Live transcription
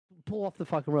pull off the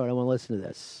fucking road. I want to listen to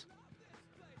this.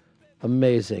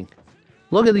 Amazing.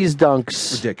 Look at these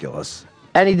dunks. Ridiculous.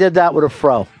 And he did that with a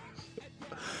fro.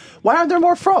 Why aren't there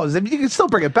more froze? You can still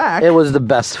bring it back. It was the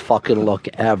best fucking look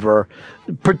ever,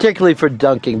 particularly for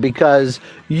dunking, because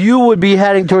you would be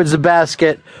heading towards the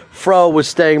basket, fro was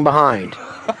staying behind,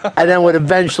 and then would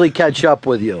eventually catch up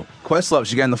with you. Questlove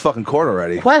should get in the fucking court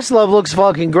already. Questlove looks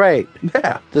fucking great.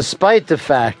 Yeah. Despite the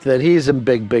fact that he's in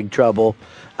big, big trouble.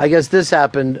 I guess this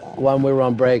happened when we were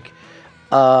on break,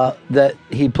 that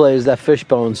he plays that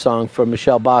Fishbone song for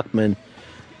Michelle Bachmann.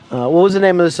 What was the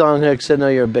name of the song, Hicks? I know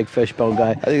you're a big Fishbone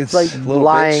guy. I think it's like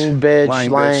lying bitch, lying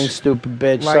bitch. stupid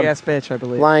bitch. Lying ass bitch, I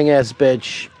believe. Lying ass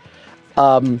bitch.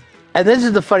 And this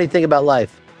is the funny thing about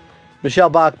life. Michelle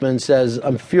Bachmann says,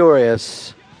 I'm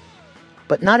furious,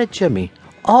 but not at Jimmy.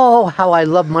 Oh, how I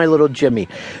love my little Jimmy.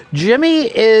 Jimmy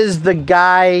is the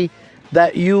guy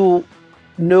that you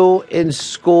knew in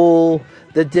school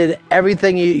that did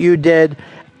everything you did,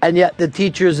 and yet the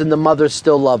teachers and the mothers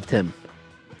still loved him.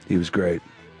 He was great.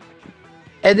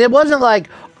 And it wasn't like,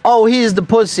 oh, he's the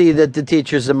pussy that the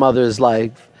teachers and mothers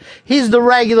like. He's the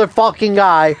regular fucking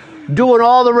guy doing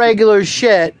all the regular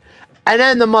shit, and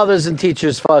then the mothers and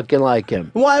teachers fucking like him.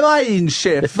 Why am I eating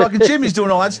shit? Fucking Jimmy's doing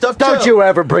all that stuff too. Don't you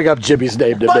ever bring up Jimmy's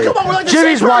name to me. Come on, we're like the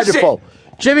Jimmy's same person. wonderful.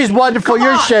 Jimmy's wonderful. Come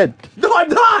You're on. shit. No, I'm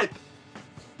not.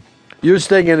 You're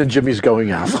staying in and Jimmy's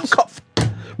going out.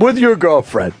 With your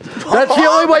girlfriend. That's the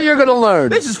only way you're going to learn.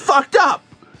 This is fucked up.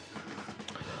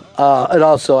 And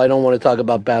also, I don't want to talk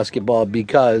about basketball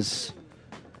because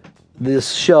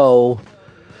this show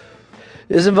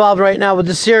is involved right now with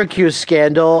the Syracuse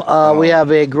scandal. We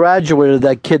have a graduate of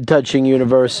that kid-touching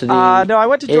university. No, I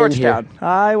went to in Georgetown. here.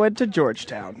 I went to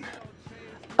Georgetown.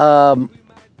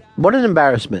 What an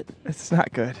embarrassment. It's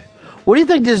not good. What do you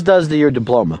think this does to your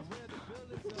diploma?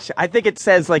 I think it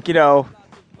says, like, you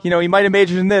might have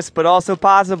majored in this, but also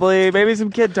possibly maybe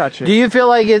some kid touching. Do you feel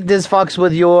like this fucks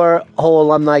with your whole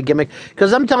alumni gimmick?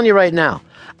 Because I'm telling you right now,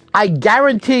 I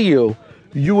guarantee you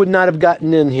would not have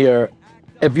gotten in here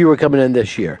if you were coming in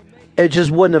this year. It just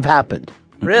wouldn't have happened.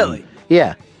 Really?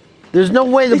 Yeah. There's no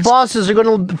way the bosses are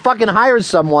going to fucking hire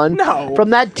someone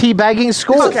from that teabagging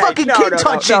school. It's a fucking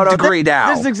kid-touching degree now.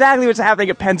 This is exactly what's happening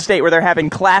at Penn State, where they're having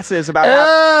classes about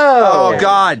Oh,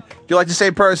 God. You're like the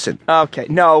same person. Okay,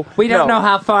 no. We don't know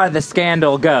how far the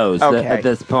scandal goes at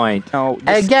this point. No,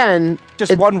 Again,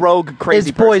 just one rogue crazy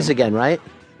It's boys person. again, right?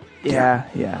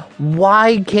 Yeah.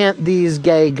 Why can't these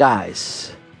gay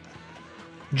guys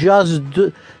just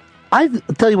do... I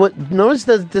tell you what, notice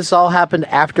that this all happened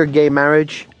after gay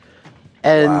marriage?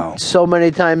 And so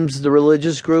many times the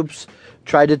religious groups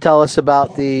tried to tell us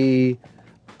about the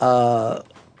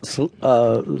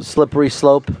slippery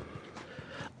slope.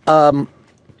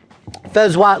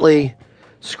 Fez Whatley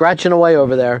scratching away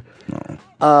over there.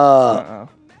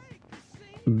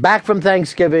 Back from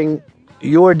Thanksgiving,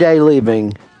 your day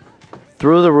leaving,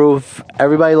 through the roof.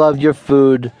 Everybody loved your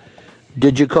food.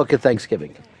 Did you cook at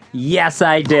Thanksgiving? Yes,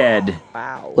 I did.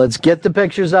 Wow. Let's get the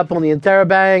pictures up on the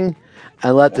Interrobang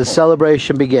and let the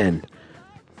celebration begin.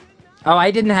 Oh,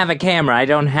 I didn't have a camera. I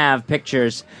don't have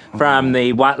pictures from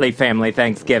the Watley family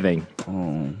Thanksgiving.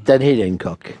 Then he didn't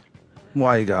cook.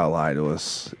 Why you gotta lie to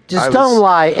us? Just don't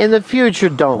lie. In the future,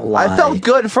 don't lie. I felt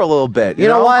good for a little bit. You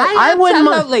know what? I wouldn't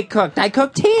absolutely cooked. I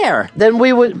cooked here. Then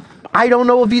we would... I don't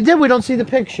know if you did. We don't see the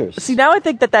pictures. See, now I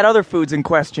think that other food's in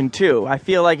question, too. I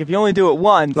feel like if you only do it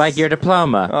once... Like your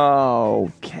diploma.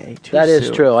 Okay, too That soon.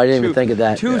 is true. I didn't even think of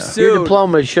that. Too Your soon.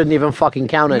 diploma shouldn't even fucking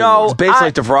count anymore. No, It's based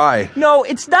like DeVry. No,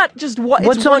 it's not just one.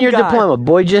 What's it's on one your guy. diploma?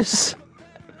 Boyges?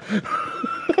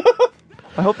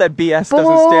 I hope that BS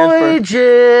doesn't stand for...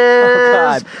 Boyges.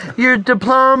 Oh, God. Your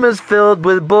diploma's filled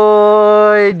with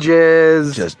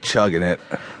boyges. Just chugging it.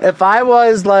 If I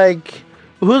was like...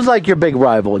 Who's like your big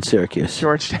rival in Syracuse?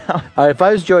 Georgetown. All right, if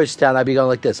I was Georgetown, I'd be going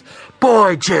like this.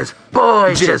 Boyges,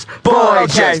 boyges, Okay,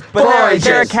 boyges, but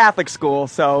they're a boyges. Catholic school,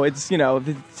 so it's,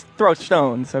 throw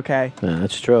stones, okay? Yeah,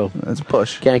 that's true. That's a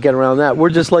push. Can't get around that.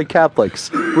 We're just like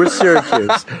Catholics. We're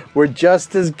Syracuse. We're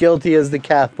just as guilty as the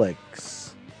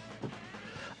Catholics.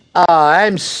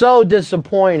 I'm so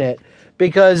disappointed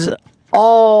because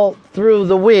all through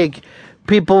the week,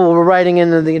 people were writing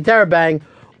into the Interrobang,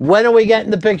 when are we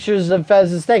getting the pictures of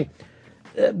Fez's thing?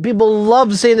 People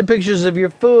love seeing the pictures of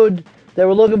your food. They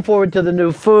were looking forward to the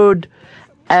new food.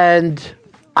 And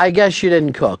I guess you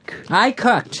didn't cook. I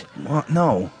cooked. What?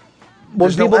 No. When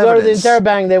There's no people go to the evidence.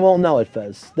 Interrobang, they won't know it,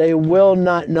 Fez. They will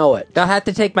not know it. They'll have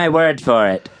to take my word for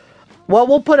it. Well,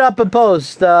 we'll put up a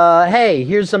post. Hey,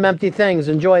 here's some empty things.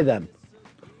 Enjoy them.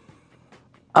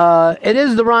 It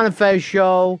is the Ron Fez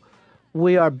Show.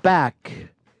 We are back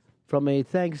from a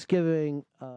Thanksgiving...